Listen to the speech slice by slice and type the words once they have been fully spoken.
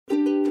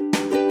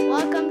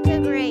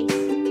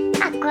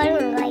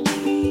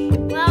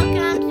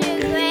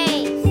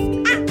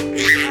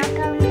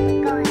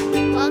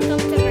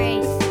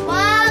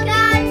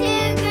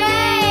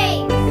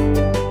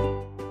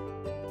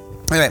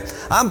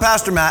I'm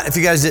Pastor Matt. If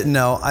you guys didn't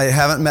know, I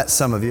haven't met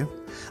some of you.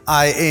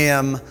 I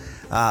am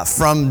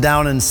from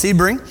down in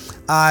Sebring.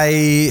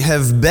 I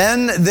have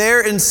been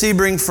there in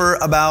Sebring for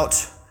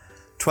about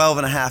 12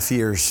 and a half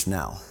years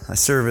now. I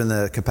serve in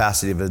the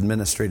capacity of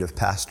administrative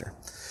pastor.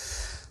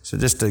 So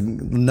just to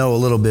know a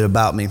little bit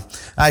about me.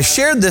 I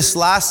shared this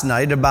last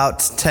night about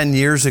 10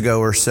 years ago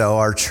or so.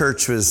 Our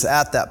church was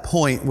at that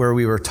point where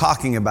we were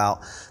talking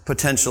about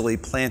potentially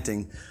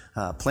planning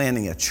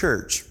a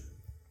church.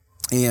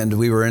 And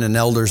we were in an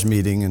elders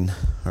meeting,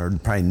 or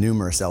probably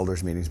numerous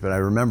elders meetings, but I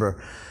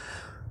remember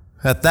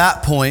at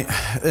that point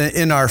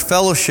in our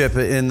fellowship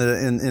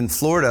in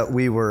Florida,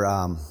 we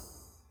were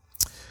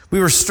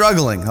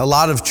struggling. A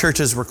lot of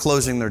churches were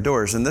closing their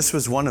doors, and this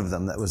was one of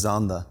them that was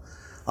on the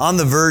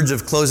verge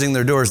of closing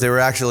their doors. They were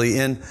actually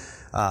in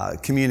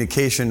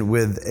communication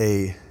with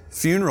a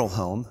funeral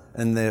home,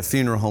 and the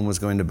funeral home was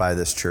going to buy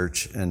this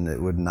church, and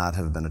it would not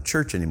have been a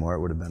church anymore. It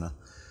would have been a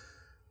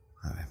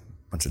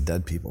bunch of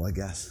dead people, I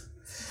guess.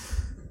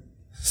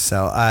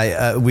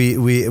 So we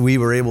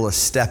were able to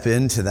step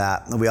into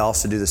that. We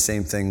also do the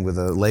same thing with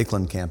the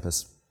Lakeland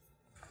campus.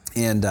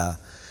 And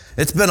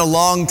it's been a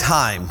long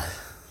time.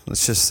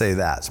 Let's just say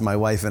that. So my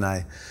wife and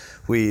I,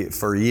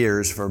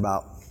 for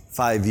about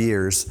 5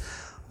 years,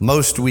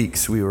 most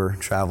weeks we were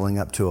traveling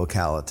up to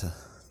Ocala to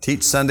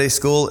teach Sunday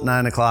school at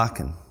 9 o'clock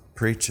and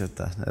preach at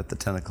the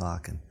 10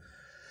 o'clock. And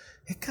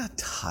it got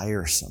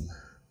tiresome.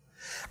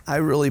 I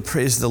really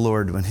praised the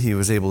Lord when He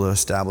was able to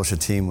establish a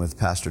team with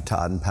Pastor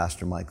Todd and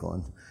Pastor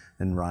Michael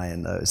and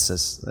Ryan.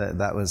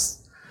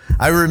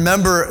 I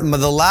remember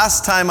the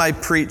last time I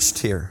preached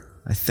here,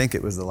 I think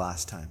it was the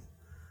last time.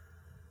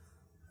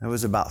 It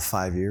was about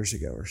 5 years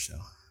ago or so,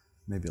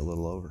 maybe a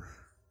little over.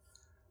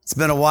 It's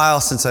been a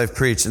while since I've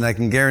preached, and I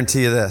can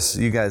guarantee you this,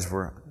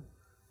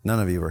 none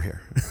of you were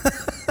here.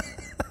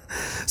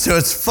 So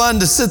it's fun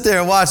to sit there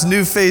and watch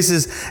new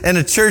faces in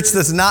a church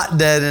that's not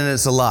dead and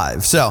it's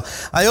alive. So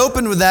I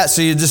opened with that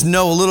so you just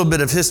know a little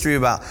bit of history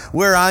about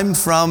where I'm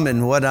from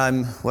and what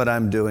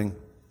I'm doing.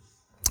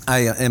 I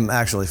am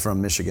actually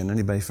from Michigan.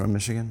 Anybody from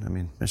Michigan? I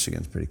mean,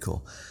 Michigan's pretty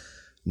cool.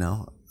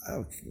 No?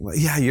 Okay. Well,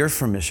 yeah, you're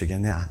from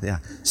Michigan. Yeah.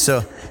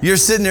 So you're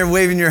sitting there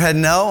waving your head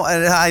no,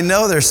 and I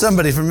know there's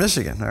somebody from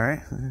Michigan, all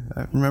right?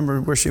 I remember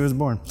where she was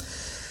born.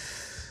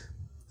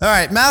 All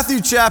right,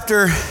 Matthew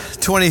chapter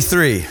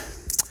 23.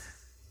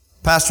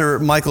 Pastor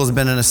Michael's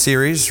been in a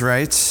series,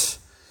 right?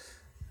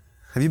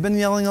 Have you been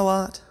yelling a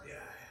lot?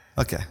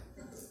 Yeah. Okay.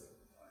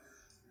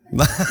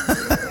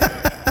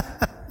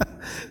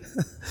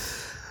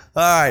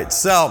 All right,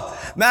 so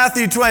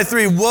Matthew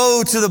 23,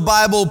 woe to the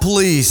Bible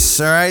police,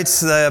 all right?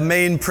 It's the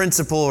main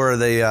principle or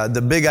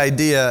the big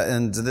idea,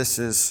 and this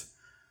is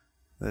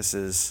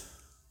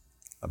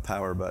a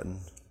power button.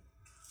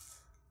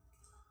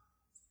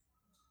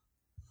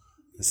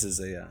 This is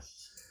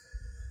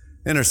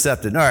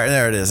intercepted. All right,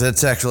 there it is.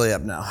 It's actually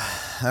up now.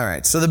 All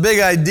right, so the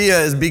big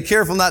idea is be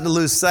careful not to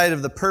lose sight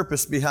of the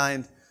purpose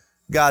behind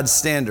God's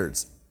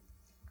standards.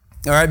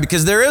 All right,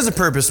 because there is a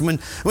purpose. When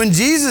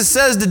Jesus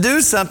says to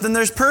do something,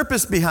 there's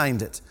purpose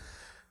behind it.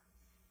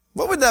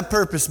 What would that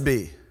purpose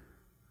be?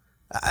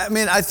 I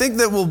mean, I think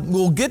that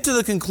we'll get to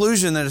the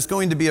conclusion that it's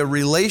going to be a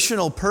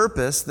relational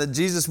purpose, that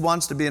Jesus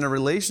wants to be in a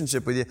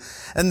relationship with you.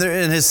 And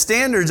His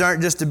standards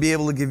aren't just to be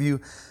able to give you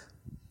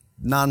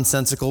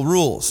nonsensical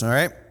rules, all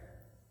right?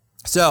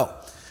 So,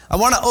 I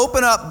want to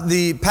open up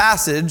the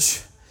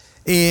passage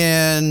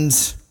and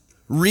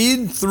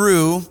read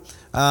through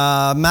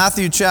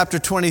Matthew chapter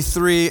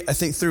 23, I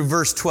think through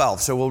verse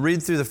 12. So we'll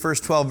read through the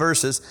first 12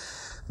 verses,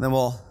 and then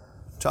we'll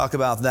talk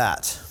about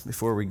that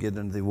before we get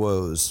into the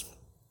woes.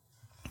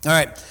 All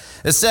right,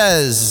 it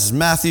says,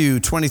 Matthew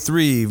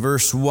 23,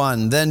 verse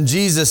 1, Then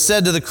Jesus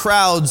said to the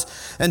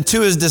crowds and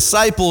to His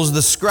disciples,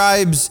 the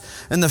scribes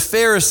and the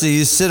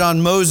Pharisees sit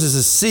on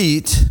Moses'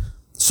 seat.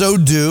 So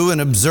do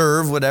and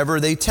observe whatever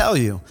they tell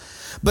you,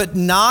 but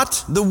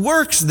not the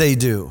works they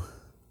do.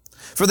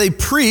 For they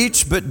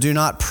preach, but do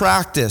not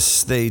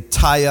practice. They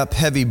tie up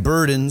heavy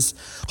burdens,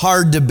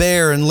 hard to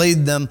bear, and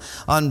laid them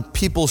on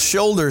people's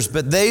shoulders,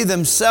 but they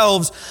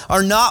themselves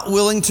are not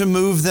willing to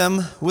move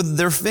them with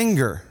their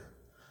finger.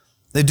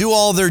 They do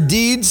all their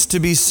deeds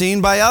to be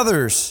seen by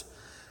others.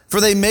 For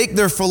they make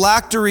their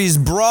phylacteries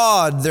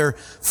broad, their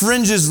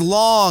fringes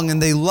long,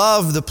 and they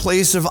love the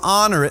place of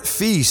honor at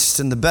feasts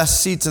and the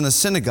best seats in the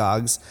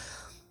synagogues,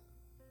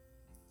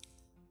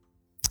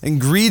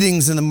 and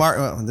greetings in the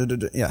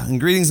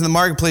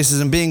marketplaces,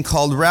 and being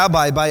called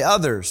rabbi by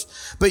others.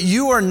 But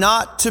you are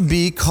not to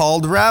be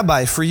called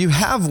rabbi, for you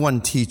have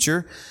one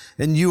teacher,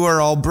 and you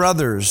are all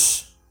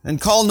brothers. And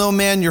call no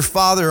man your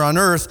father on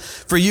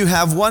earth, for you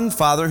have one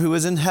Father who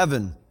is in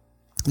heaven.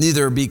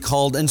 Neither be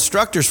called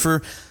instructors,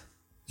 for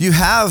you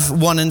have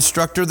one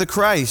instructor, the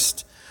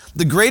Christ.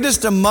 The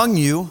greatest among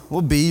you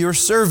will be your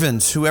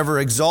servants. Whoever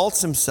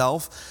exalts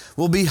himself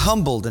will be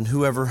humbled, and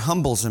whoever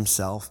humbles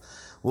himself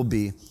will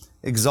be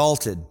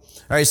exalted.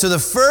 All right, so the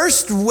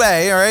first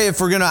way, all right,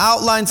 if we're going to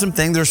outline some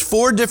things, there's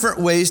 4 different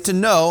ways to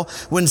know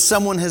when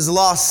someone has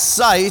lost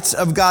sight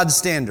of God's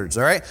standards,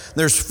 all right?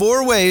 There's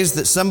 4 ways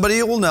that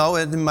somebody will know,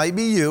 and it might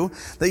be you,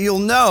 that you'll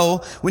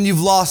know when you've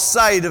lost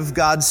sight of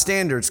God's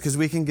standards, because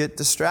we can get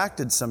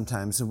distracted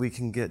sometimes, and we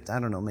can get, I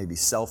don't know, maybe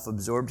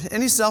self-absorbed.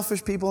 Any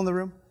selfish people in the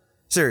room?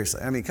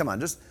 Seriously, I mean, come on,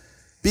 just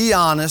be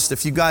honest.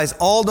 If you guys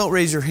all don't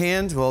raise your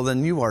hands, well,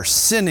 then you are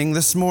sinning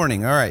this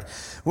morning, all right?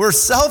 We're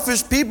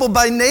selfish people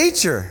by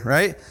nature,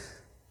 right?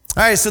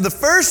 All right, so the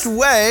first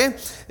way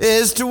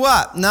is to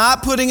what?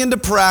 Not putting into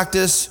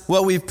practice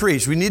what we've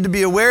preached. We need to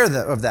be aware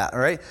of that, all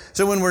right?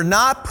 So when we're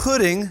not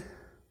putting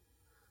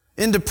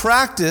into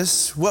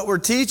practice what we're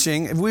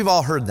teaching, we've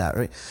all heard that,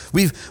 right?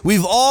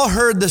 We've all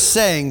heard the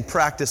saying,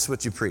 practice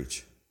what you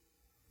preach.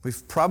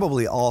 We've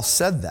probably all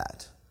said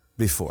that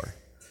before.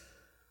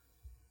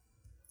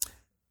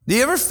 Do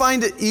you ever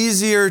find it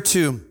easier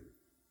to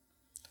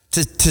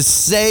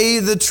say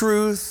the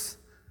truth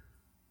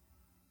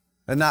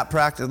and not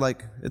practice?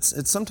 Like,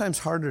 it's sometimes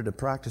harder to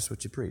practice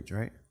what you preach,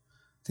 right?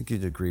 I think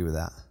you'd agree with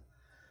that.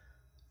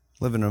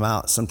 Living them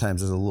out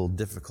sometimes is a little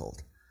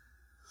difficult.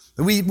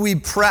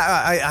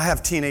 I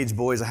have teenage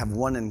boys. I have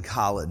one in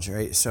college,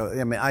 right? So,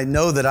 I mean, I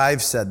know that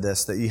I've said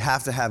this, that you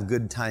have to have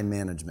good time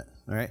management,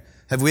 all right?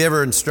 Have we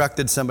ever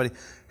instructed somebody,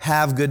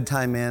 have good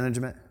time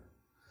management?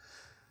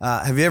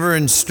 Have you ever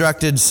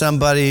instructed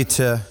somebody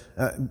to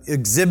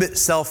exhibit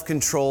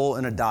self-control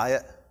in a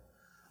diet?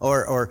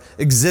 Or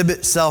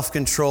exhibit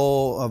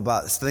self-control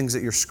about things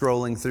that you're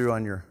scrolling through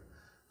on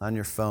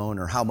your phone,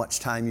 or how much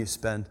time you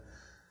spend?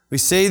 We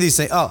say these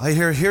things. Oh,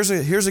 here's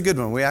a good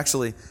one.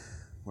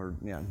 We're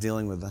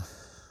dealing with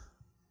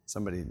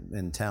somebody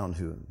in town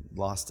who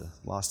lost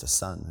a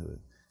son who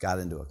got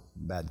into a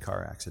bad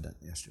car accident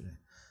yesterday.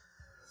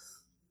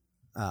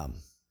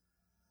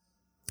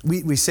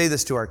 We say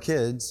this to our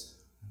kids.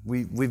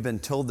 We've been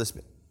told this: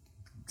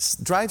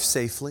 drive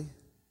safely.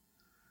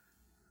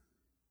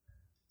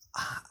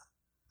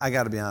 I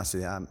got to be honest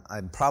with you,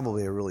 I'm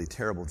probably a really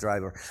terrible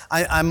driver.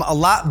 I'm a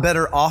lot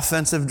better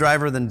offensive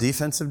driver than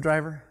defensive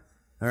driver.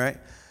 All right.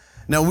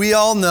 Now we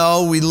all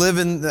know we live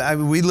in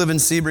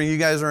Sebring. You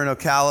guys are in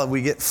Ocala.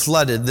 We get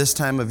flooded this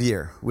time of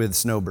year with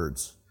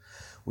snowbirds.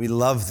 We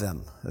love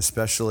them,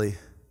 especially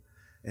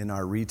in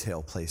our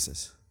retail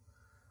places.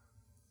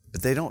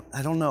 But they don't.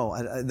 I don't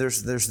know.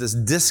 There's this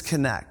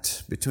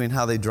disconnect between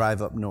how they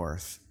drive up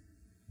north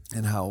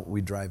and how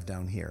we drive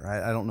down here.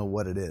 I don't know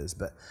what it is,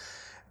 but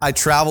I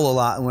travel a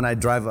lot, and when I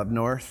drive up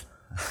north,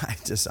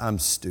 I'm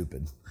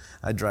stupid.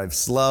 I drive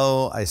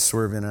slow. I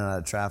swerve in and out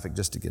of traffic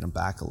just to get them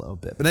back a little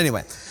bit. But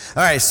anyway,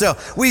 all right, so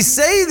we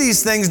say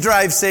these things,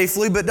 drive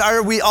safely, but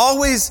are we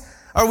always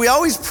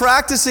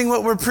practicing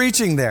what we're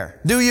preaching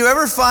there? Do you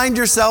ever find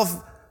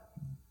yourself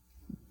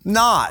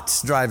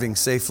not driving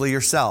safely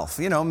yourself?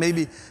 You know,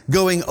 maybe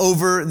going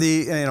over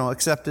the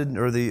accepted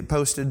or the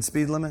posted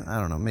speed limit?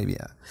 I don't know, maybe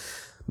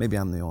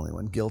I'm the only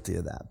one guilty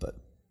of that, but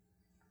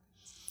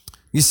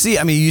you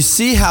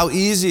see how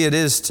easy it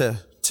is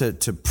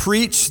to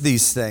preach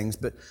these things,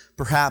 but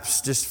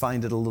perhaps just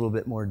find it a little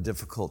bit more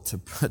difficult to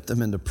put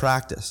them into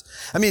practice.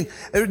 I mean,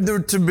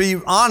 to be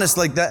honest,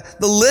 like that,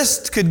 the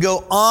list could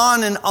go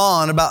on and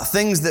on about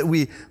things that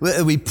we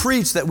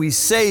preach, that we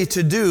say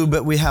to do,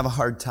 but we have a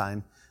hard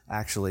time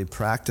actually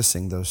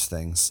practicing those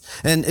things.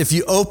 And if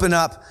you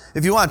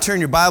want to turn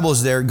your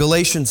Bibles there,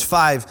 Galatians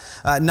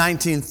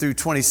 5:19 through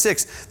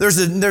 26, there's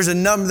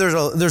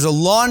a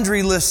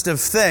laundry list of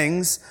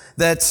things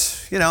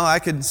that, I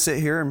could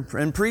sit here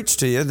and preach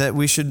to you that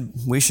we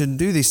should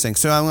do these things.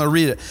 So I'm going to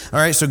read it. All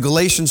right, so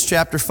Galatians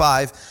chapter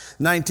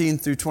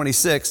 5:19 through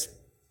 26.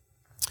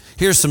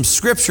 Here's some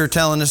scripture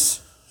telling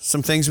us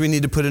some things we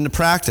need to put into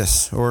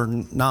practice or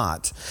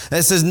not. And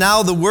it says,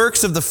 now the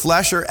works of the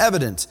flesh are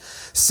evident: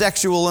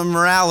 sexual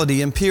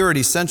immorality,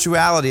 impurity,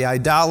 sensuality,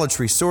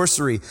 idolatry,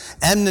 sorcery,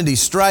 enmity,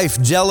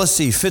 strife,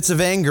 jealousy, fits of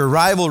anger,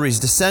 rivalries,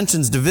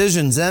 dissensions,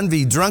 divisions,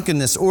 envy,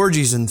 drunkenness,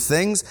 orgies, and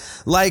things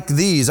like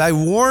these. I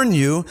warn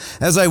you,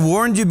 as I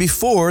warned you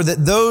before,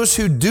 that those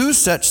who do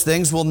such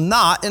things will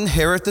not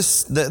inherit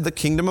the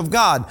kingdom of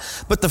God.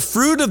 But the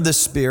fruit of the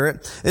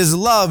Spirit is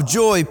love,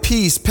 joy,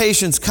 peace,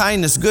 patience,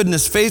 kindness,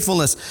 goodness,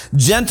 faithfulness,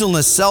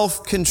 gentleness,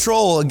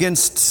 self-control.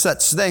 Against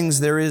such things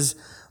there is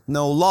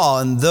no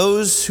law. And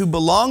those who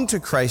belong to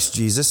Christ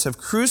Jesus have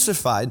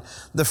crucified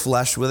the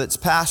flesh with its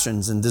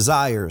passions and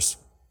desires.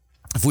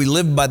 If we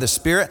live by the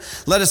Spirit,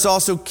 let us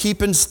also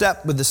keep in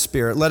step with the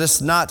Spirit. Let us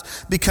not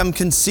become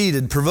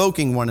conceited,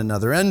 provoking one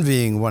another,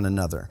 envying one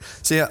another.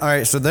 See, all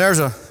right, so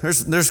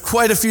there's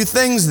quite a few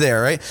things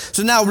there, right?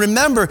 So now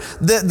remember,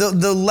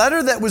 the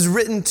letter that was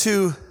written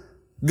to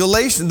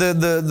Galatian,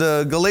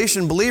 the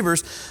Galatian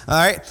believers, all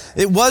right,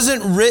 it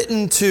wasn't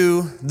written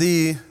to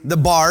the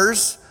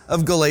bars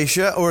of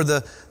Galatia or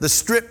the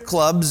strip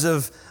clubs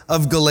of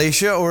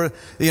Galatia or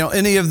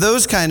any of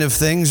those kind of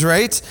things,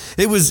 right?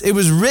 It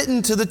was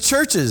written to the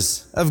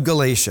churches of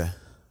Galatia.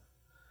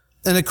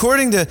 And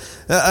according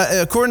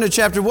to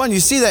chapter 1, you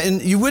see that,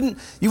 and you wouldn't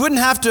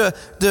have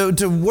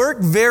to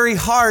work very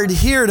hard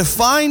here to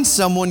find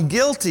someone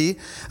guilty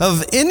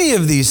of any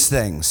of these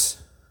things.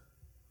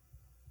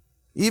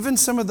 Even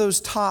some of those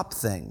top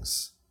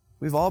things.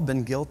 We've all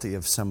been guilty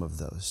of some of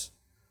those.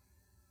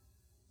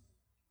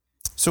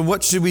 So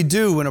what should we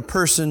do when a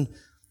person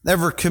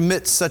ever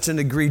commits such an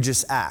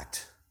egregious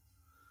act?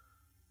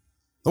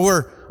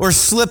 Or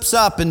slips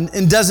up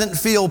and doesn't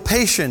feel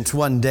patient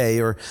one day,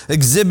 or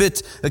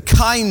exhibit a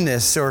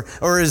kindness,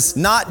 or is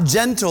not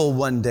gentle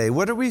one day.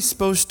 What are we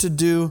supposed to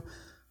do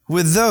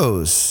with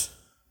those?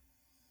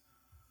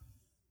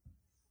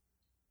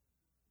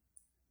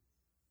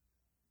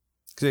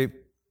 See,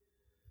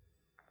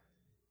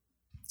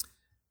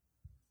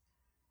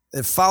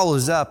 it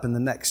follows up in the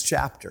next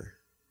chapter,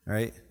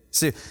 right?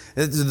 See,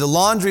 the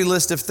laundry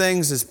list of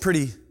things is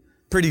pretty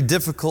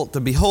difficult to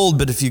behold,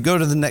 but if you go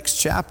to the next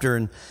chapter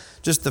and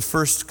just the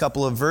first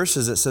couple of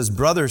verses, it says,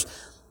 brothers,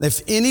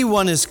 if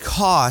anyone is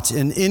caught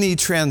in any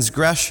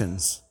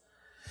transgressions,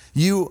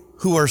 you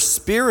who are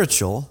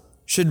spiritual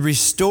should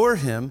restore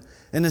him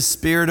in a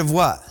spirit of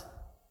what?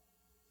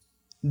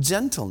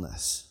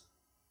 Gentleness.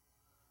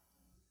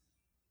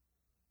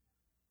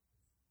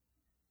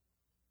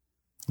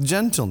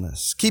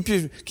 Gentleness.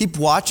 Keep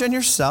watch on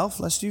yourself,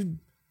 lest you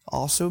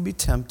also be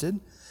tempted.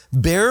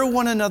 Bear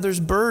one another's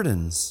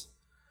burdens,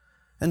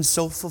 and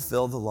so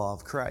fulfill the law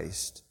of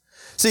Christ.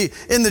 See,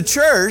 in the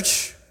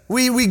church,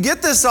 we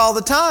get this all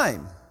the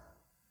time.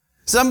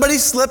 Somebody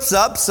slips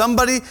up,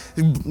 somebody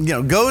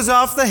goes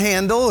off the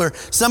handle, or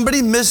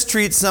somebody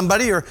mistreats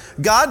somebody, or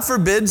God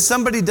forbid,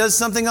 somebody does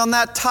something on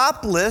that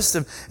top list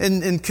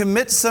and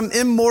commits some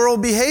immoral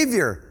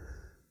behavior.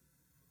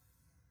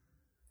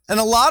 And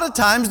a lot of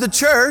times the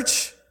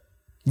church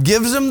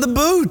gives them the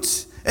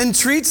boot and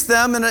treats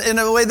them in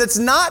a way that's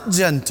not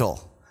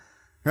gentle,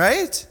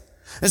 right?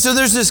 And so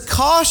there's this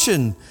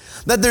caution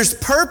that there's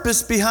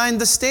purpose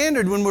behind the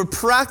standard when we're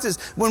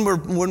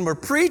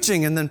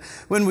preaching, and then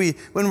when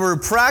we're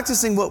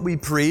practicing what we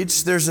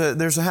preach, there's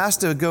has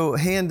to go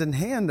hand in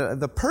hand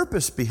the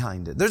purpose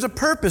behind it. There's a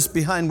purpose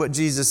behind what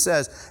Jesus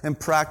says and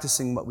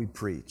practicing what we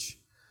preach.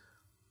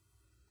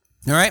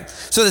 All right.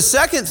 So the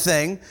second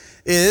thing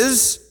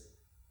is,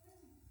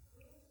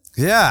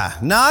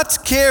 not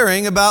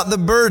caring about the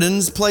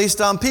burdens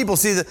placed on people.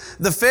 See,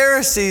 the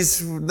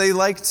Pharisees, they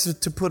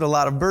liked to put a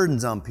lot of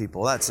burdens on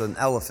people. That's an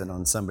elephant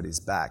on somebody's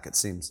back, it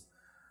seems.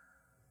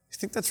 You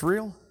think that's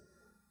real?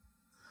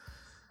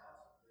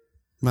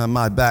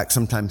 My back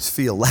sometimes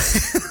feel like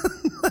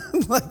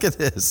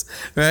it is,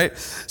 right?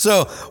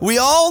 So we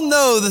all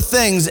know the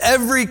things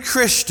every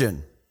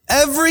Christian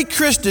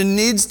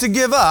needs to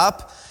give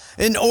up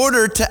in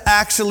order to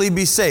actually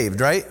be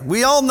saved, right?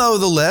 We all know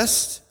the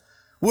list.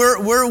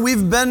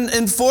 We've been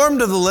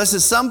informed of the list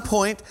at some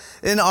point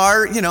in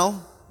our,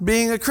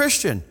 being a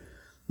Christian.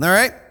 All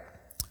right?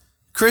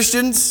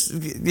 Christians,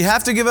 you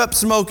have to give up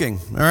smoking.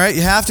 All right?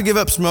 You have to give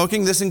up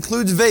smoking. This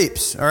includes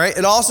vapes. All right?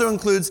 It also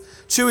includes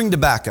chewing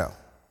tobacco.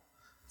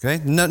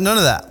 Okay? None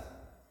of that.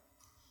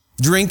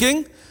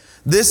 Drinking.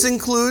 This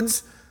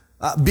includes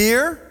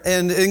beer,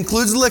 and it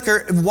includes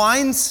liquor.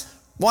 Wine's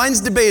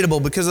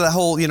debatable because of that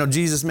whole,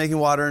 Jesus making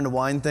water into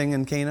wine thing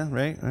in Cana,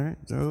 right? All right?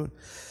 So,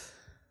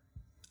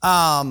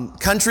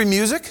 country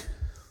music,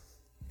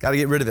 got to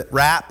get rid of it.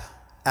 Rap,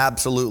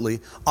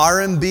 absolutely.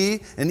 R&B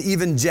and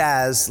even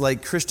jazz,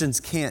 like Christians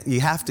can't. You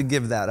have to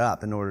give that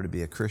up in order to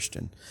be a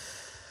Christian.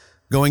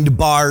 Going to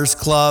bars,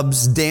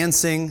 clubs,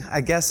 dancing, I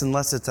guess,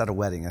 unless it's at a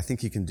wedding. I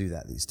think you can do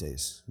that these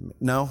days.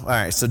 No? All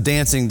right, so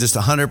dancing, just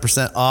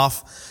 100%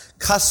 off.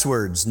 Cuss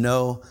words,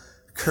 no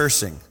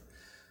cursing.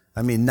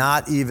 I mean,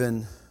 not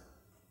even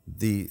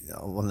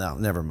no,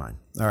 never mind.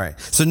 All right.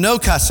 So no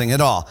cussing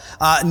at all.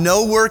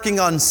 No working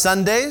on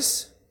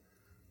Sundays.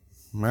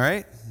 All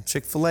right.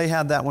 Chick-fil-A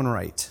had that one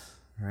right.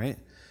 All right.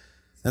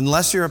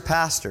 Unless you're a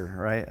pastor,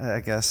 right? I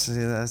guess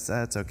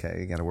that's okay.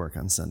 You got to work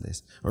on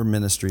Sundays, or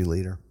ministry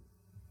leader.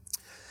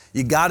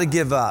 You got to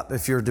give up,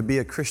 if you're to be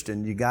a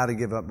Christian, you got to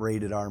give up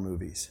rated R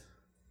movies.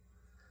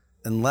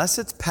 Unless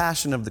it's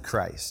Passion of the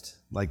Christ,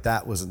 like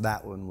that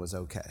one was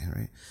okay,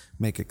 right?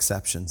 Make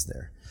exceptions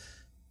there.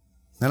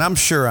 And I'm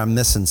sure I'm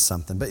missing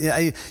something. But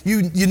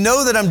you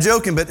know that I'm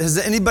joking, but has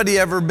anybody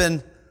ever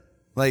been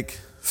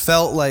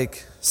felt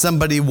like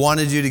somebody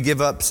wanted you to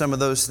give up some of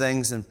those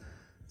things and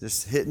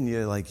just hitting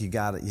you like you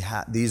got it,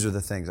 these are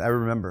the things. I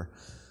remember,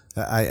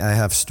 I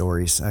have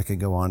stories. I could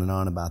go on and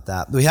on about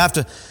that. We have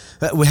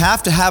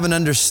to have an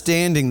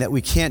understanding that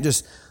we can't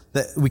just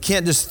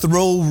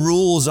throw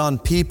rules on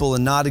people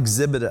and not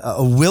exhibit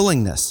a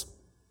willingness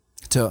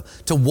to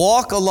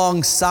walk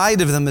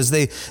alongside of them as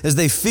they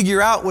figure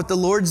out what the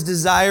Lord's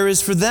desire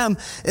is for them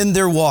in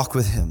their walk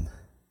with Him.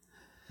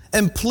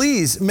 And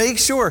please make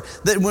sure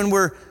that when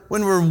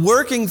we're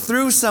working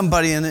through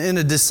somebody in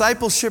a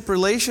discipleship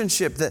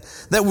relationship,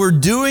 that we're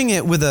doing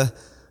it with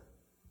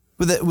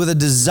a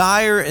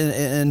desire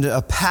and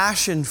a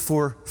passion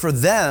for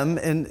them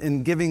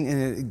and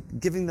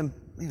giving them,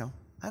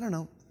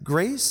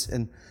 grace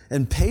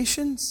and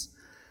patience.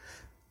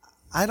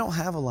 I don't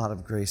have a lot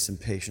of grace and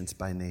patience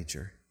by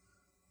nature.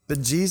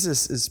 But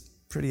Jesus is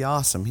pretty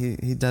awesome.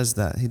 He does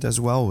that. He does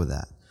well with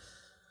that.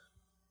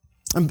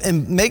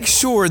 And make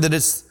sure that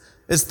it's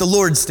the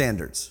Lord's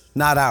standards,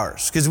 not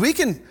ours. Because we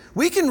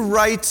can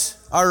write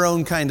our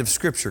own kind of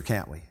scripture,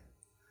 can't we?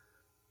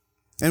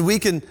 And we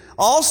can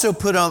also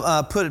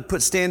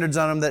put standards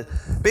on them that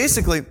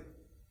basically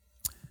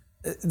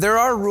there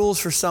are rules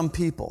for some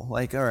people.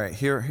 Like, all right,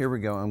 here we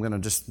go. I'm going to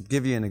just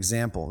give you an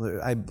example.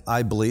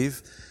 I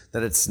believe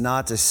that it's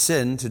not a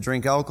sin to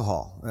drink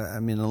alcohol. I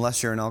mean,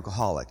 unless you're an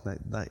alcoholic.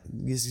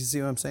 You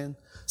see what I'm saying?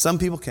 Some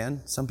people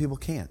can, some people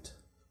can't.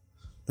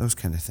 Those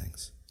kind of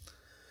things.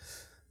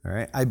 All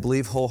right? I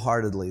believe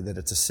wholeheartedly that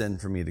it's a sin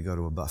for me to go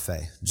to a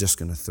buffet. Just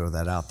going to throw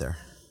that out there.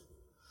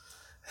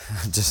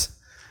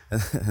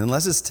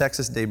 Unless it's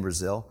Texas de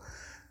Brazil,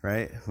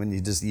 right? When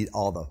you just eat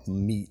all the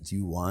meat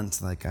you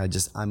want, like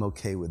I'm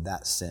okay with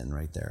that sin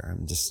right there.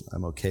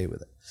 I'm okay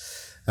with it.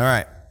 All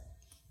right.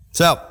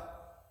 So,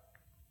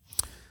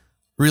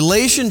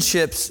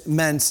 relationships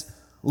meant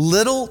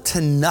little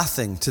to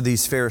nothing to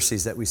these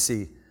Pharisees that we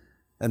see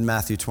in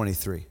Matthew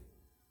 23.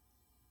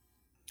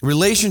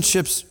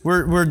 Relationships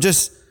were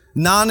just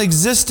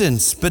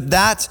non-existence, but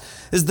that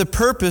is the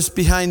purpose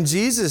behind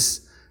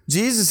Jesus'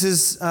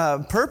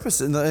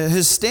 purpose and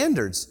his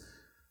standards.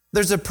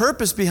 There's a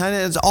purpose behind it.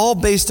 It's all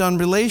based on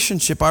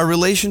relationship, our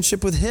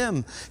relationship with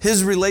him,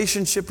 his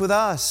relationship with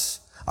us,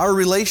 our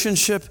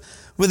relationship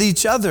with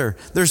each other.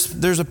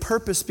 There's a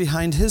purpose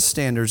behind his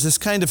standards. This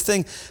kind of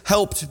thing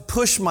helped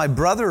push my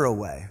brother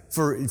away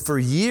for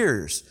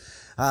years.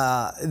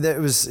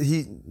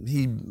 He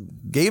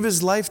gave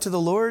his life to the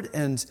Lord,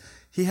 and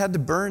he had to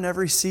burn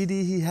every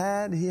CD he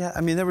had.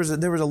 There was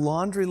a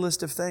laundry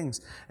list of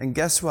things. And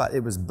guess what?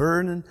 It was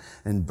burden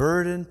and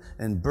burden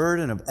and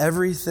burden of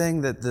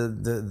everything that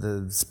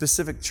the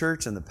specific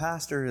church and the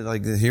pastor,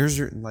 like, here's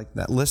your, like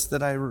that list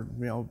that I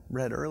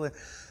read earlier,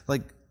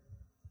 like,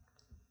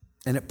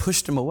 and it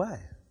pushed him away.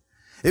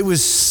 It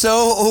was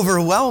so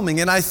overwhelming.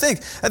 And I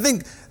think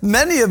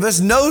many of us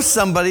know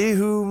somebody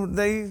who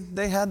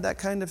they had that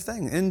kind of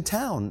thing in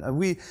town.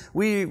 We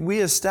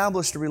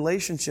established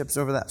relationships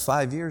over that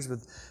 5 years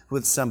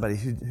with somebody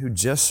who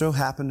just so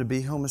happened to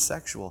be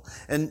homosexual.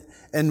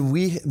 And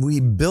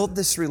we built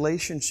this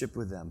relationship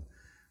with them.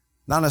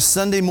 On a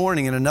Sunday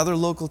morning in another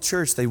local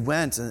church, they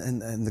went,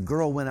 and the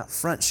girl went up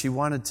front. She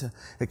wanted to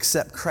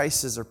accept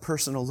Christ as her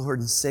personal Lord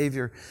and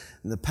Savior.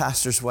 And the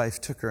pastor's wife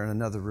took her in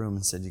another room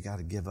and said, you got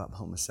to give up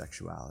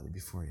homosexuality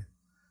before you.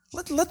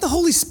 Let the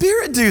Holy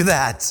Spirit do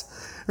that,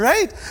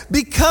 right?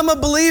 Become a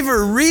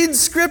believer. Read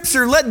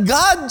Scripture. Let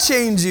God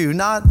change you,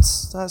 not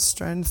us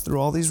trying to throw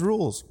all these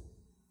rules.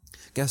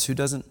 Guess who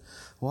doesn't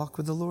walk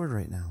with the Lord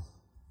right now?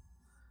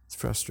 It's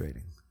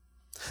frustrating.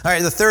 All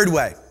right, the third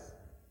way.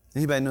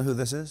 Anybody know who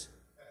this is?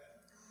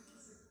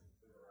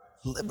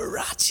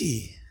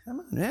 Liberace.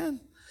 Come on,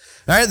 man.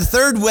 All right, the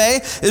third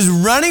way is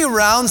running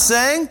around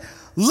saying,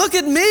 look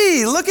at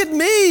me, look at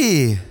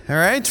me. All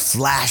right,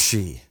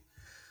 flashy.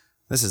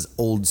 This is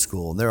old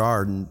school. There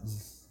are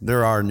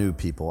new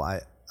people.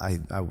 I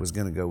was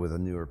going to go with a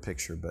newer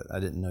picture, but I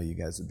didn't know you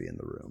guys would be in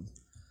the room.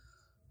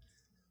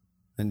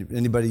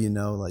 Anybody you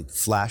know, like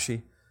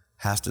flashy,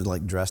 has to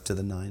like dress to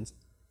the nines?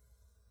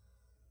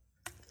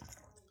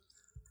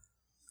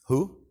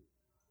 Who?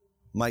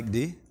 Mike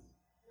D?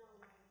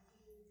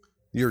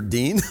 You're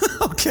Dean?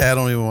 Okay, I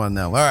don't even want to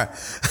know. All right.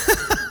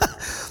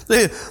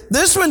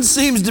 This one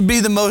seems to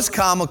be the most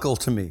comical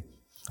to me.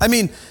 I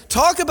mean,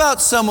 talk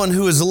about someone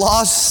who has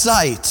lost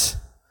sight.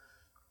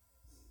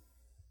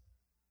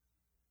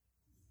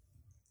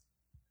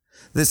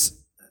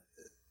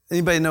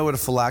 Anybody know what a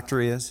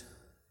phylactery is?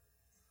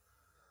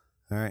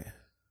 All right.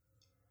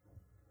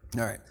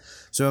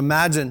 So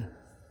imagine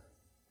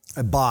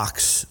a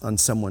box on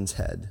someone's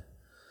head,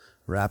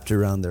 wrapped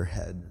around their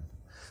head.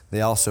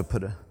 They also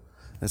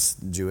it's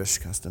Jewish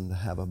custom to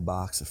have a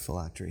box of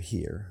phylactery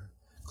here,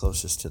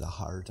 closest to the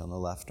heart on the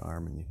left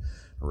arm, and you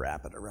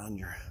wrap it around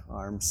your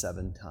arm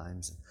 7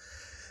 times.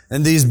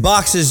 And these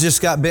boxes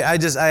just got big.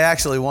 I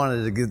actually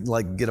wanted to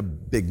get a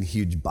big,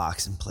 huge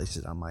box and place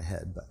it on my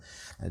head, but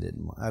I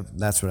didn't.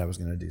 That's what I was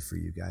going to do for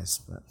you guys,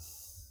 but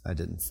I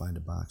didn't find a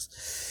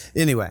box.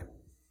 Anyway,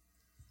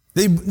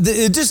 they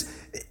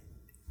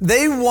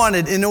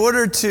wanted, in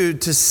order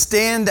to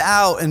stand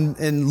out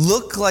and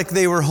look like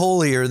they were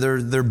holier,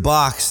 their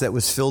box that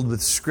was filled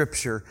with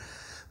Scripture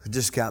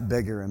just got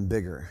bigger and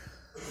bigger.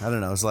 I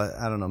don't know. It's like,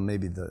 I don't know,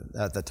 maybe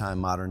at the time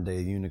modern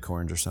day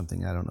unicorns or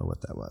something. I don't know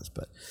what that was,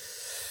 but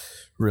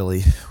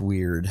really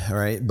weird. All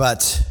right,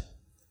 but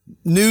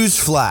news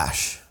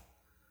flash: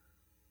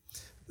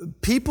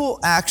 people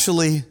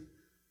actually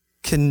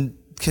can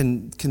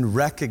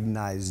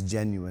recognize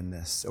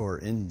genuineness or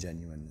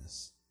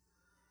ingenuineness.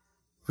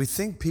 We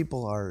think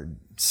people are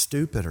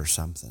stupid or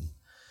something.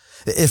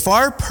 If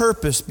our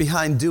purpose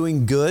behind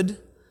doing good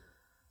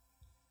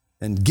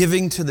and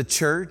giving to the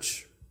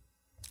church,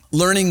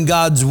 learning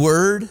God's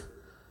word,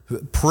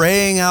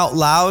 praying out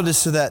loud is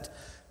so that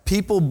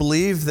people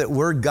believe that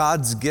we're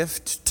God's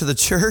gift to the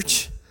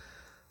church,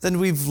 then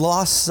we've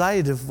lost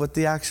sight of what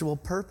the actual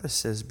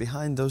purpose is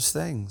behind those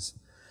things.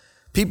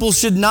 People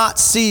should not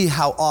see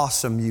how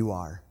awesome you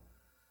are.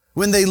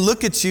 When they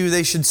look at you,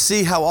 they should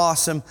see how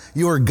awesome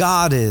your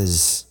God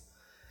is.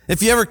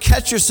 If you ever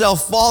catch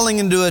yourself falling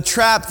into a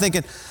trap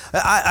thinking,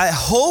 I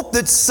hope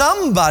that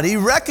somebody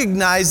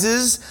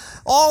recognizes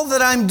all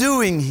that I'm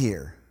doing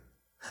here.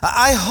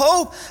 I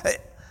hope.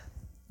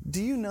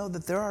 Do you know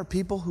that there are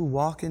people who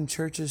walk in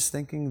churches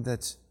thinking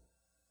that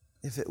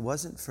if it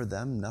wasn't for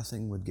them,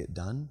 nothing would get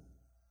done?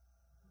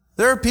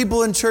 There are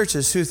people in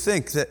churches who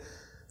think that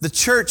the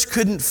church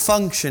couldn't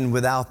function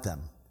without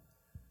them.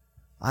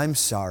 I'm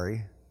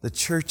sorry. The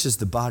church is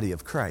the body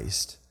of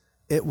Christ.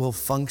 It will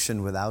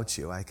function without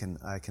you. I can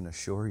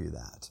assure you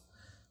that.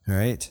 All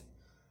right?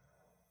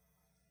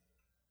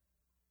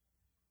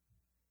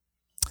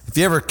 If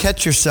you ever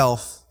catch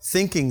yourself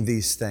thinking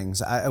these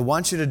things, I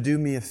want you to do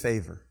me a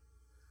favor.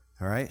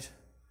 All right?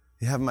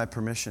 You have my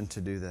permission to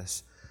do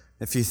this.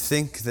 If you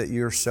think that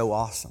you're so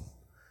awesome.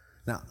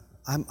 Now,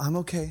 I'm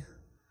okay.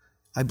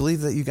 I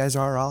believe that you guys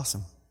are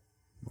awesome.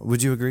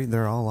 Would you agree?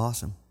 They're all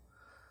awesome.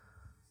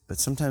 But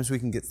sometimes we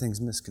can get things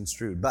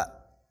misconstrued. But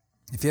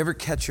if you ever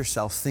catch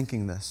yourself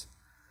thinking this,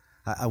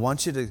 I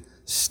want you to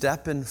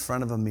step in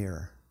front of a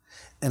mirror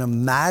and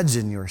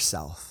imagine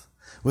yourself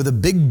with a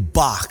big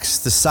box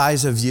the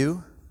size of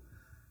you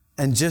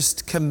and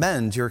just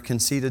commend your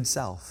conceited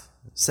self,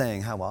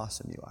 saying how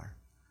awesome you are.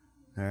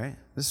 All right?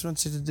 I just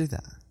want you to do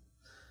that.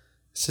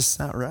 It's just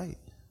not right.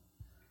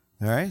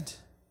 All right?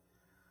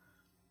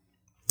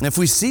 And if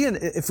we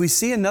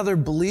see another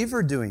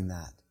believer doing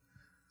that,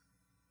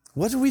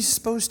 what are we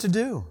supposed to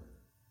do?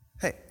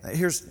 Hey,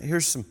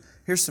 here's some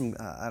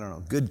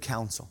good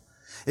counsel.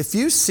 If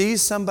you see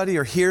somebody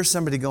or hear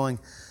somebody going,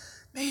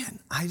 man,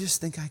 I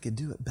just think I could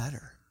do it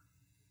better,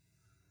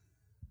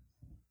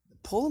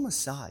 pull them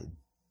aside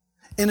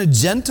in a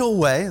gentle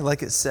way,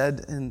 like it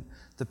said in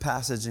the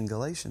passage in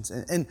Galatians,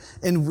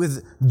 and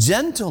with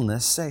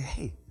gentleness say,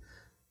 hey,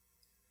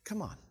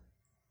 come on,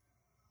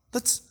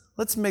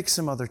 let's make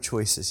some other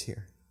choices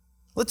here.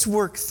 Let's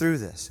work through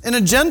this in a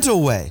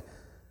gentle way.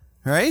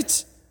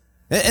 Right?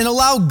 And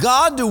allow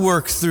God to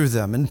work through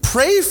them and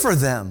pray for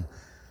them.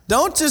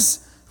 Don't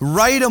just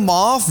write them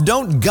off.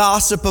 Don't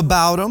gossip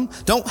about them.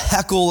 Don't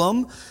heckle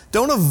them.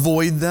 Don't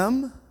avoid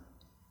them.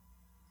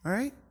 All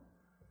right?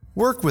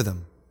 Work with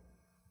them.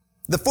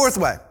 The fourth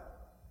way.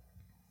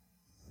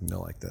 You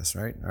know, like this,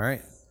 right? All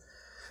right.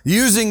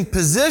 Using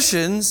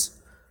positions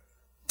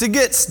to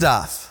get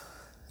stuff.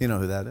 You know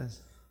who that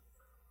is?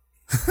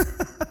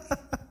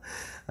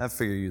 I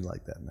figure you'd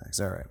like that, Max.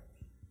 All right.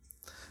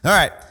 All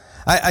right.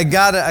 I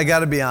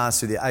gotta be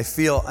honest with you. I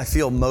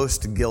feel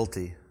most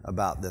guilty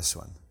about this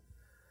one.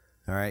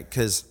 All right,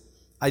 because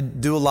I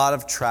do a lot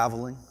of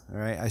traveling. All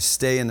right, I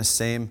stay in the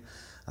same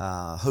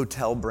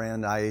hotel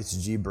brand,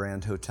 IHG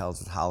brand hotels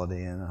with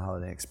Holiday Inn,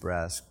 Holiday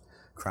Express,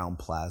 Crown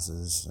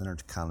Plazas,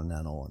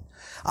 Intercontinental. And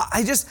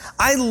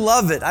I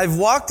love it. I've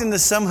walked into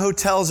some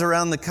hotels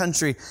around the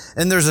country,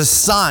 and there's a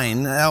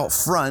sign out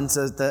front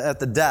at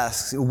the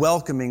desk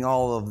welcoming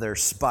all of their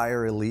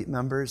Spire Elite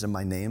members, and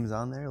my name's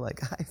on there.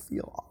 Like, I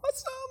feel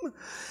awesome.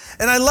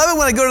 And I love it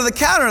when I go to the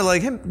counter,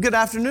 like, hey, good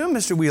afternoon,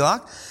 Mr.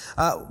 Wheelock.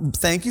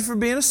 Thank you for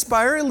being a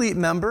Spire Elite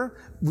member.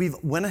 We've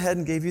went ahead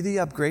and gave you the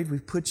upgrade.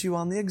 We've put you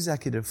on the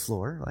executive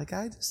floor. Like,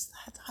 I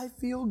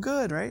feel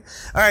good, right?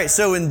 All right,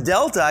 so in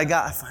Delta,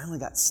 I finally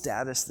got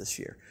status this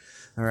year.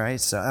 All right,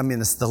 so, I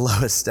mean, it's the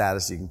lowest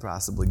status you can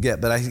possibly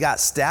get, but I got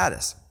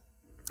status.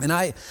 And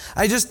I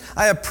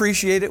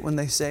appreciate it when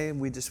they say,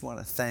 we just want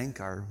to thank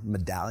our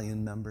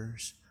medallion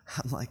members.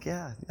 I'm like,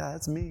 yeah,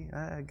 that's me.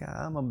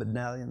 I'm a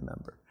medallion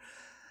member.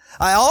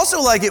 I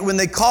also like it when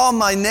they call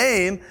my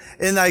name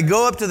and I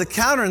go up to the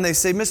counter and they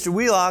say, Mr.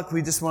 Wheelock,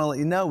 we just want to let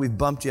you know we've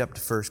bumped you up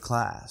to first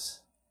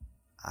class.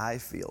 I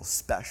feel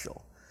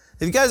special.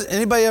 Have you guys,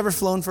 anybody ever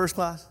flown first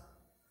class?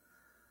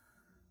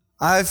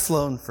 I've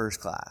flown first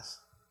class.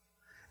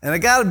 And I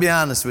got to be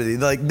honest with you,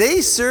 like,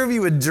 they serve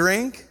you a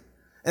drink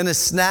and a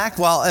snack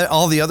while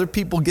all the other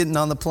people getting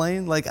on the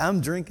plane. Like, I'm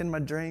drinking my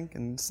drink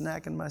and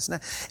snacking my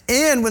snack.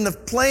 And when the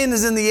plane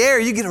is in the air,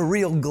 you get a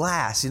real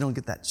glass. You don't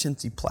get that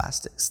chintzy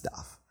plastic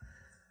stuff.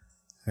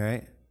 All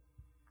right?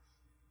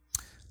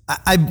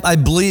 I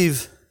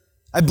believe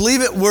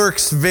it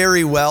works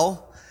very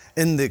well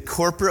in the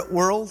corporate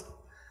world,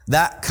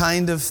 that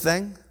kind of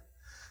thing.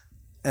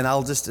 And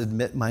I'll just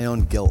admit my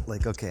own guilt.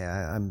 Like, okay,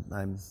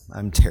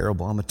 I'm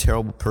terrible. I'm a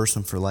terrible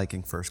person for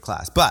liking first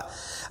class. But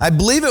I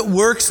believe it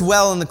works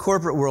well in the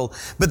corporate world.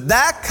 But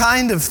that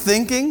kind of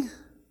thinking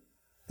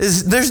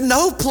there's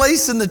no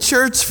place in the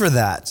church for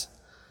that.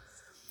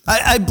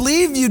 I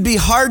believe you'd be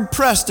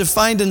hard-pressed to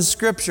find in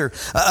Scripture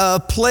a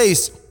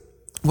place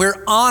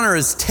where honor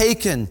is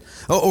taken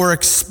or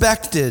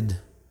expected.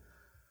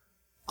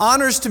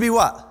 Honor is to be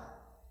what?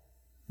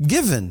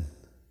 Given.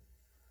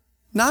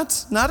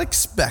 Not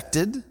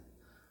expected.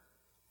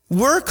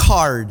 Work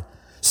hard.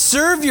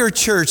 Serve your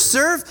church.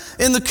 Serve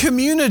in the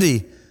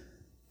community.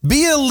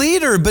 Be a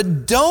leader,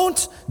 but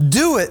don't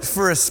do it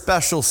for a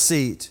special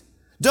seat.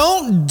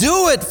 Don't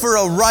do it for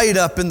a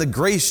write-up in the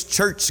Grace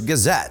Church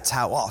Gazette,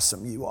 how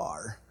awesome you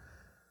are.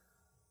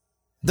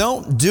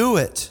 Don't do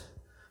it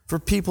for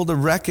people to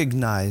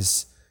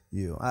recognize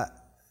you.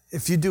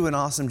 If you do an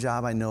awesome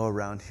job, I know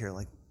around here,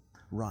 like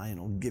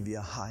Ryan will give you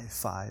a high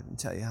five and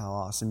tell you how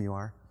awesome you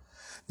are.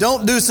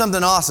 Don't do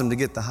something awesome to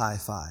get the high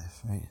five,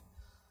 right?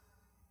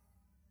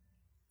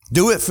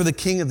 Do it for the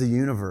King of the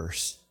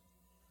universe.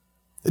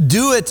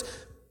 Do it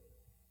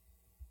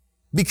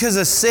because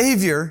a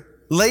Savior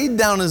laid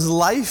down his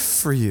life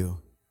for you.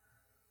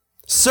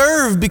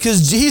 Serve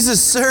because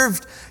Jesus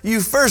served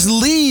you first.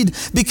 Lead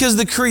because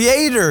the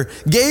Creator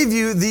gave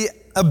you the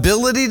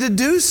ability to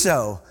do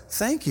so.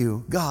 Thank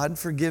you, God,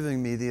 for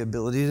giving me the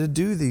ability to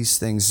do these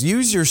things.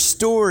 Use your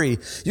story,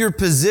 your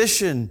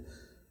position,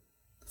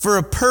 for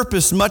a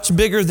purpose much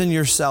bigger than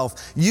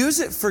yourself. Use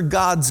it for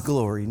God's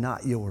glory,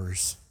 not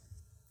yours.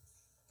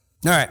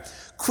 All right,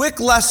 quick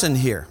lesson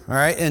here, all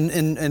right,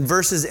 in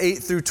verses 8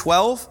 through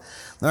 12.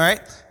 All right,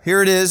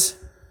 here it is.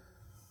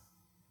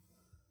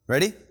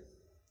 Ready?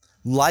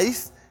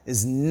 Life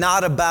is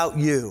not about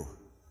you.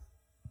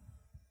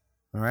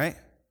 All right?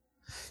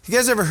 You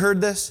guys ever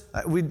heard this?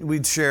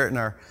 We'd share it in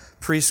our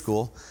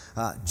preschool.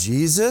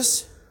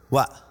 Jesus,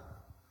 what?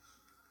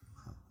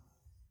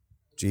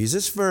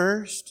 Jesus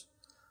first,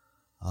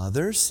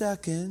 others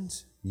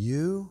second,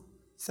 you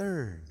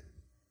third.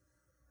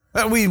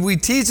 We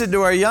teach it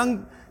to our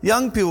young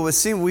people.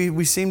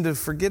 We seem to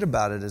forget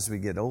about it as we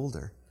get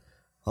older.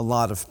 A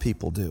lot of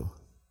people do.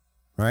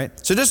 Right?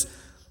 So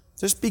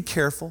just be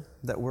careful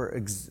that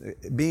we're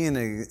being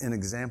an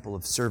example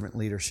of servant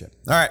leadership.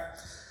 All right.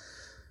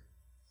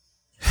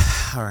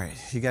 All right.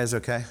 You guys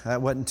okay?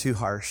 That wasn't too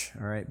harsh.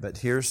 All right. But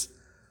here's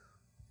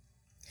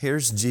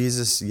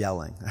Jesus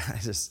yelling.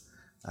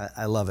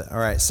 I love it. All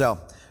right. So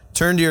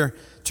turn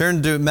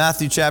to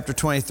Matthew chapter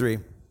 23.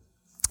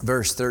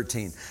 Verse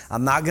 13.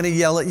 I'm not going to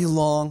yell at you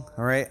long,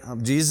 all right?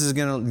 Jesus is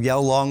going to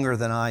yell longer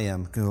than I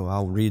am.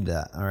 I'll read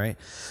that, all right?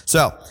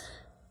 So,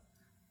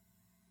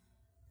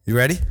 you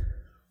ready?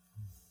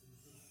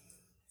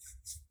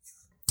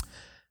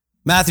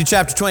 Matthew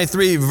chapter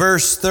 23,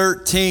 verse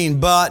 13.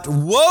 But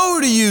woe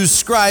to you,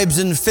 scribes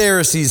and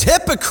Pharisees,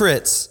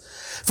 hypocrites!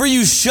 For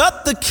you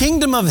shut the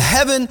kingdom of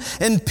heaven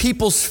in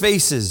people's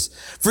faces.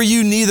 For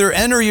you neither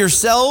enter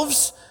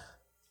yourselves,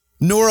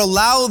 nor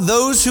allow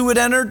those who would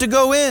enter to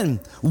go in.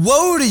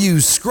 Woe to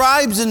you,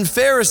 scribes and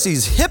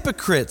Pharisees,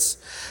 hypocrites!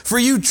 For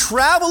you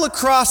travel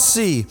across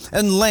sea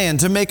and land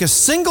to make a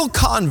single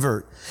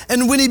convert.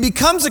 And when he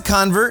becomes a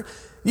convert,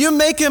 you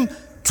make him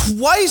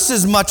twice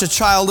as much a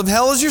child of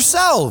hell as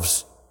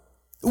yourselves.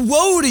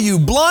 Woe to you,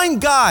 blind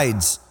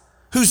guides,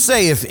 who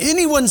say, if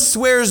anyone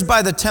swears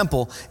by the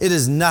temple, it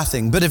is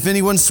nothing. But if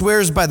anyone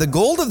swears by the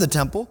gold of the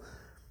temple,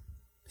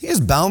 he is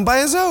bound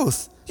by his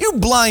oath. You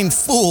blind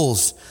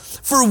fools!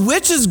 For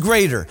which is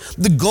greater,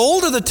 the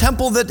gold or the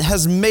temple that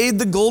has made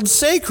the gold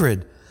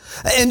sacred?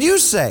 And you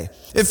say,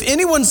 if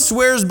anyone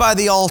swears by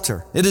the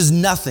altar, it is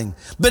nothing.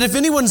 But if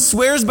anyone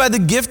swears by the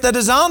gift that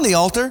is on the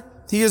altar,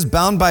 he is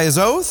bound by his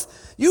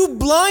oath. You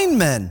blind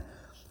men,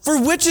 for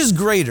which is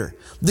greater,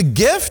 the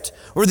gift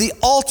or the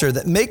altar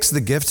that makes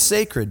the gift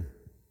sacred?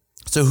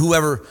 So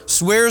whoever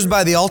swears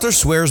by the altar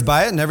swears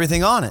by it and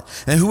everything on it.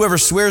 And whoever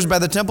swears by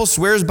the temple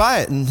swears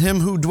by it and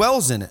him who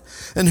dwells in it.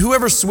 And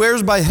whoever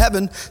swears by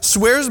heaven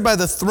swears by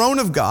the throne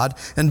of God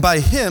and by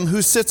him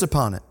who sits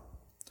upon it.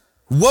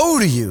 Woe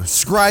to you,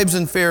 scribes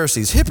and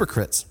Pharisees,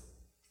 hypocrites!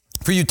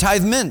 For you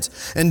tithe mint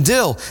and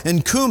dill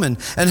and cumin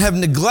and have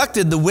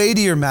neglected the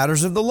weightier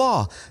matters of the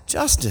law,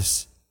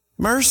 justice,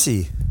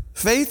 mercy,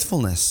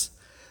 faithfulness.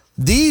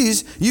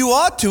 These you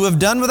ought to have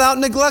done without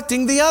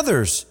neglecting the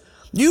others.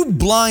 You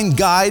blind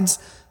guides,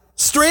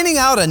 straining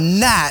out a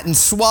gnat and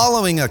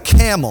swallowing a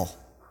camel.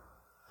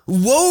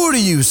 Woe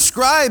to you,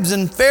 scribes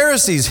and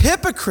Pharisees,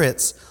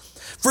 hypocrites!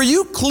 For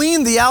you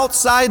clean the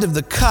outside of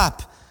the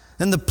cup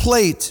and the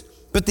plate,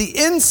 but the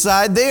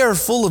inside they are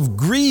full of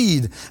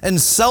greed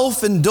and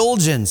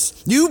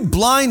self-indulgence. You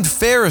blind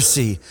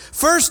Pharisee,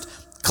 first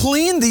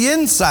clean the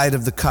inside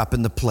of the cup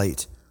and the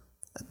plate,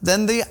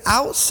 then the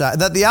outside,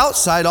 that the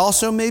outside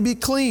also may be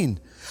clean.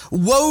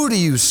 Woe to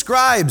you,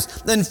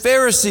 scribes and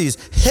Pharisees,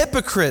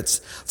 hypocrites!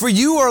 For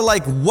you are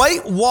like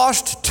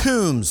whitewashed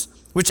tombs,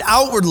 which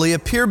outwardly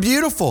appear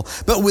beautiful,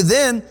 but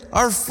within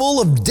are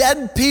full of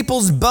dead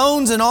people's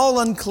bones and all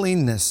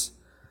uncleanness.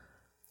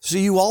 So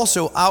you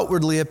also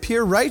outwardly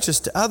appear righteous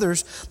to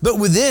others, but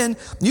within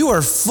you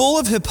are full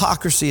of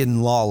hypocrisy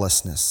and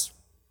lawlessness.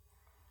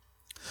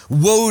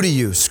 Woe to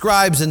you,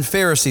 scribes and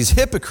Pharisees,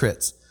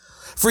 hypocrites!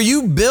 For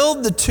you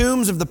build the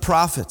tombs of the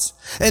prophets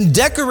and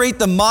decorate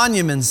the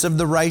monuments of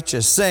the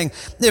righteous, saying,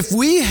 if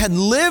we had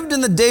lived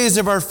in the days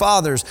of our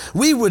fathers,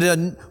 we would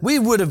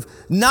have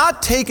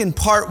not taken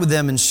part with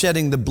them in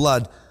shedding the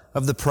blood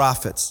of the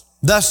prophets.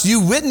 Thus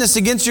you witness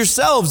against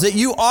yourselves that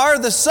you are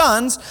the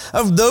sons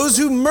of those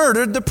who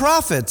murdered the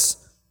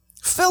prophets.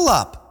 Fill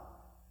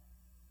up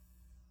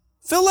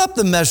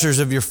the measures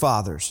of your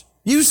fathers,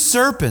 you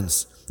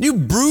serpents, you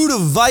brood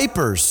of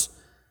vipers.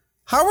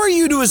 How are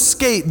you to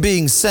escape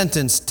being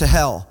sentenced to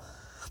hell?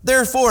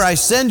 Therefore, I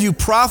send you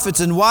prophets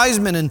and wise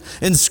men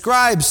and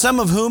scribes, some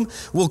of whom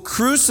will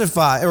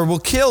crucify or will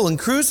kill and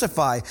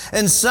crucify,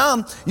 and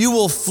some you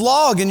will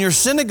flog in your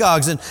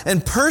synagogues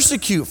and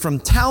persecute from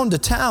town to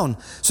town,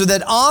 so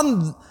that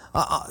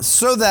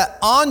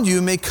on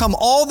you may come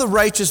all the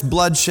righteous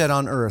blood shed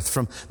on earth,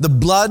 from the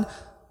blood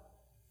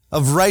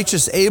of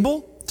righteous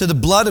Abel to the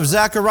blood of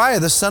Zechariah,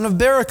 the son of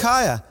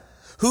Berechiah,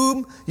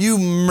 whom you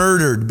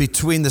murdered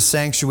between the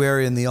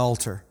sanctuary and the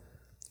altar.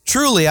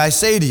 Truly, I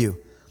say to you,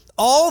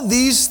 all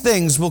these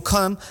things will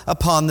come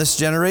upon this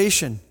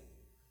generation.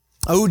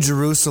 O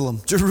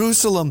Jerusalem,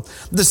 Jerusalem,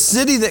 the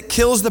city that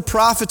kills the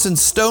prophets and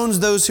stones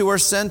those who are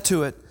sent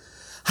to it.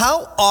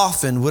 How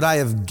often would I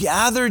have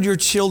gathered your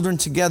children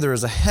together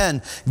as a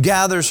hen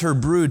gathers her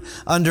brood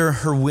under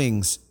her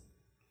wings,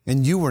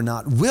 and you were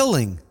not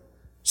willing.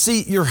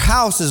 See, your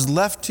house is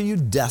left to you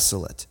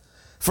desolate.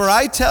 For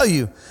I tell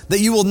you that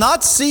you will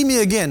not see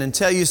me again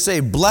until you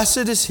say,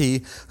 blessed is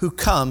he who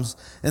comes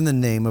in the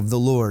name of the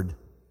Lord.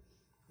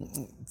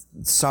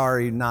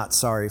 Sorry, not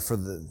sorry for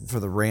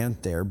the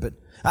rant there, but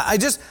I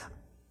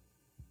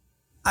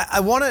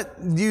want to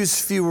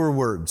use fewer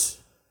words,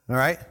 all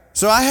right?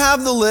 So I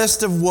have the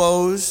list of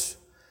woes,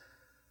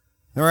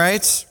 all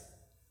right?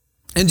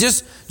 And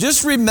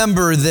just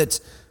remember that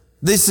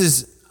this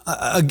is,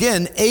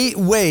 again, 8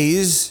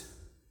 ways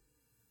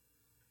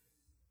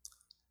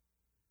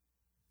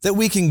that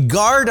we can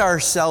guard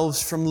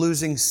ourselves from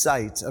losing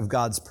sight of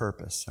God's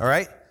purpose, all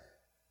right?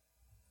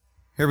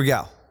 Here we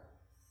go. I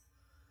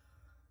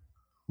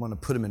want to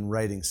put them in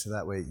writing so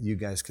that way you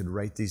guys could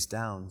write these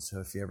down, so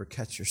if you ever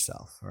catch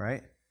yourself, all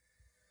right?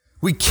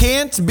 We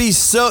can't be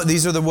so,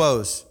 these are the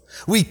woes.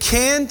 We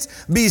can't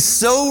be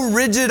so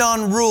rigid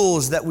on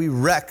rules that we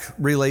wreck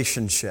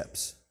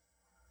relationships.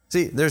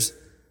 See, there's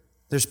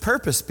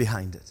purpose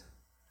behind it.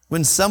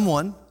 When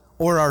someone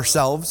or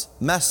ourselves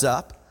mess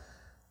up,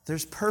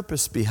 there's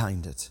purpose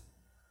behind it.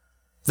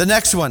 The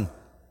next one,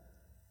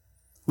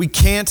 we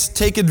can't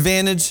take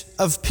advantage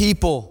of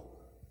people.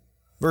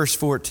 Verse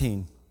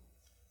 14.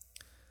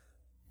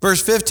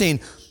 Verse 15,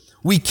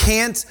 we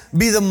can't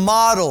be the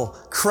model.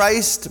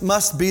 Christ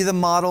must be the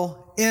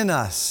model in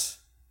us.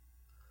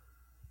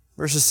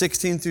 Verses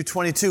 16 through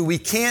 22, we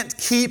can't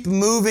keep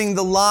moving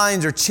the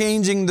lines or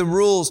changing the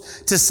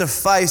rules to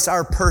suffice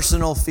our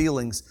personal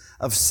feelings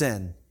of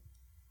sin.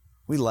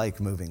 We like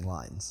moving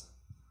lines.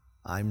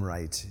 I'm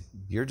right.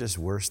 You're just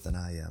worse than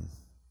I am.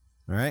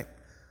 All right?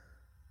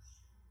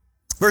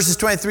 Verses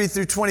 23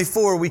 through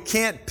 24, we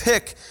can't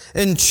pick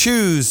and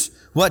choose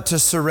what to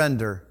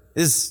surrender.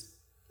 Is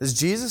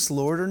Jesus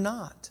Lord or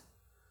not?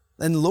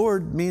 And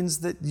Lord means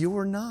that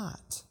you're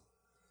not.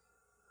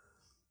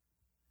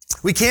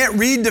 We can't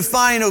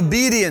redefine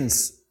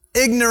obedience.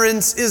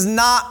 Ignorance is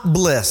not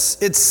bliss.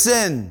 It's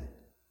sin.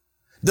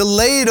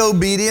 Delayed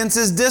obedience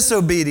is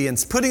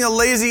disobedience. Putting a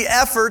lazy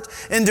effort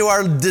into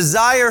our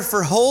desire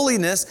for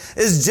holiness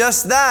is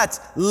just that,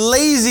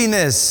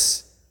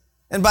 laziness.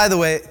 And by the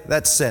way,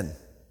 that's sin.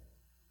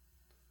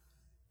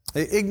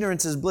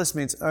 Ignorance is bliss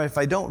means, all right, if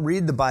I don't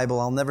read the Bible,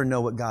 I'll never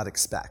know what God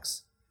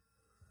expects.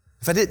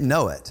 If I didn't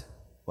know it,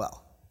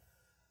 well.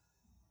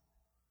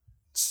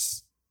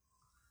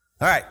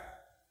 All right.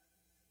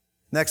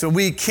 Next one,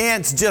 we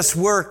can't just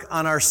work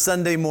on our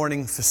Sunday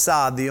morning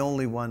facade. The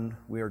only one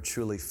we are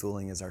truly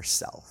fooling is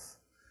ourselves.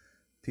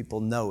 People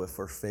know if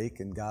we're fake,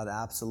 and God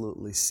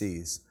absolutely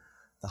sees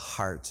the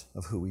heart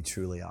of who we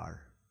truly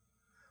are.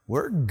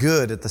 We're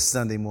good at the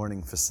Sunday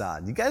morning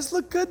facade. You guys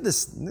look good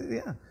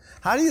yeah.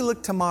 How do you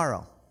look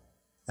tomorrow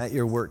at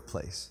your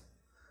workplace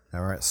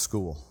or at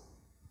school?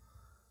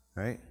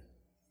 Right?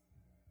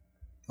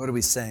 What are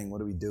we saying?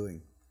 What are we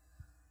doing?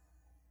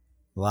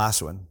 The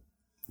last one.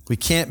 We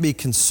can't be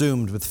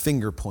consumed with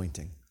finger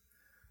pointing.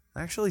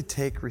 Actually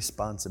take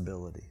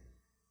responsibility.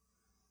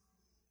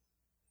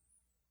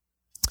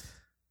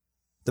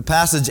 The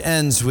passage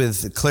ends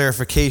with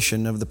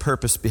clarification of the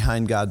purpose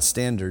behind God's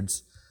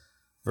standards.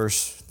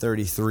 Verse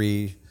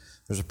 33,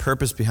 there's a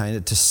purpose behind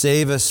it, to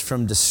save us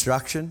from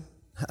destruction,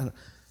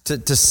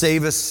 to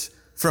save us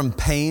from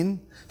pain,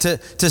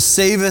 to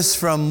save us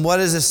from, what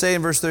does it say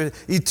in verse 30?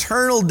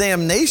 Eternal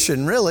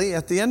damnation, really.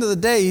 At the end of the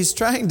day, he's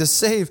trying to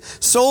save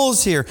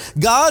souls here.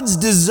 God's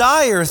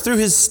desire through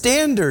his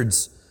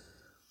standards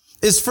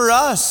is for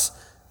us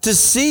to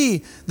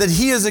see that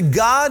he is a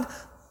God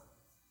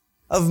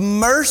of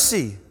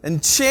mercy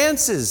and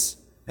chances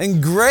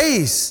and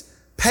grace,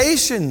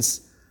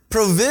 patience,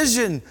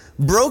 provision,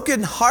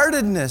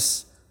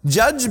 brokenheartedness,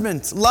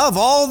 judgment, love,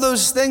 all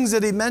those things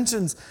that he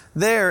mentions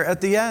there at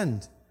the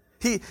end.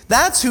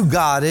 That's who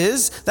God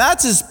is.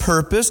 That's his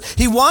purpose.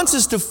 He wants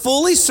us to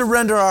fully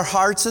surrender our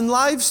hearts and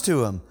lives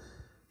to him.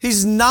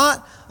 He's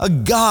not a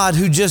God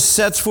who just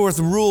sets forth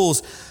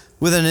rules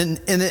with an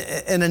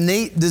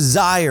innate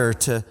desire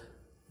to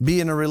be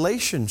in a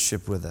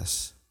relationship with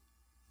us.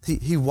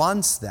 He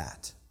wants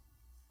that.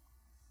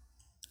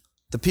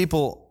 The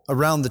people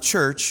around the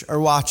church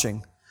are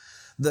watching.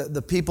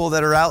 The people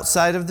that are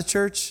outside of the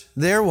church,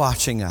 they're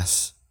watching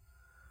us.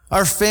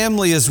 Our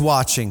family is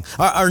watching.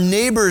 Our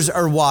neighbors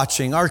are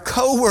watching. Our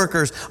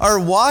coworkers are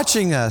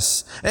watching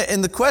us.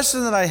 And the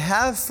question that I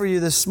have for you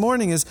this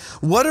morning is,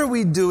 what are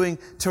we doing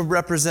to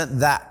represent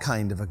that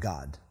kind of a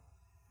God?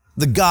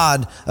 The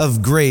God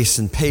of grace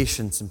and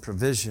patience and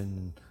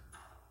provision.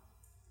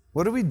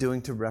 What are we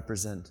doing to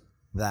represent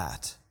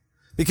that?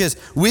 Because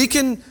we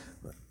can,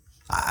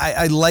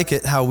 I like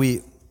it how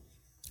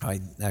I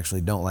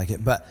actually don't like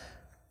it, but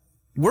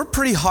we're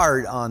pretty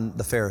hard on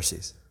the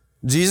Pharisees.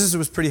 Jesus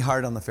was pretty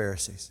hard on the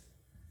Pharisees.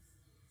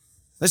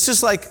 It's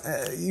just like,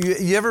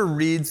 you ever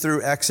read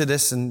through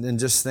Exodus and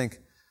just think,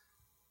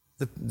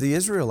 the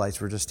Israelites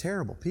were just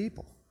terrible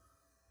people.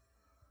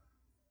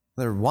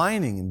 They're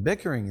whining and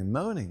bickering and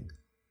moaning.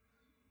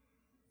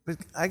 But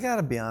I got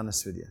to be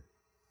honest with you.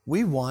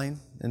 We whine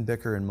and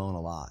bicker and moan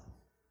a lot.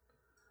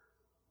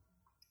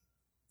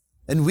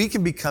 And we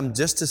can become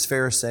just as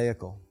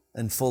Pharisaical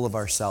and full of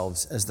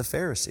ourselves as the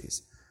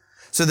Pharisees.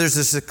 So there's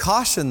this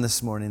caution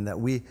this morning that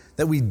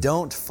we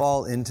don't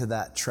fall into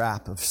that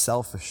trap of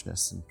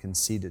selfishness and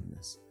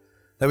conceitedness.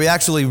 That we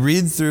actually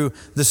read through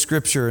the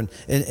Scripture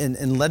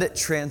and let it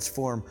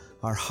transform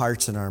our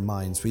hearts and our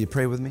minds. Will you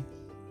pray with me?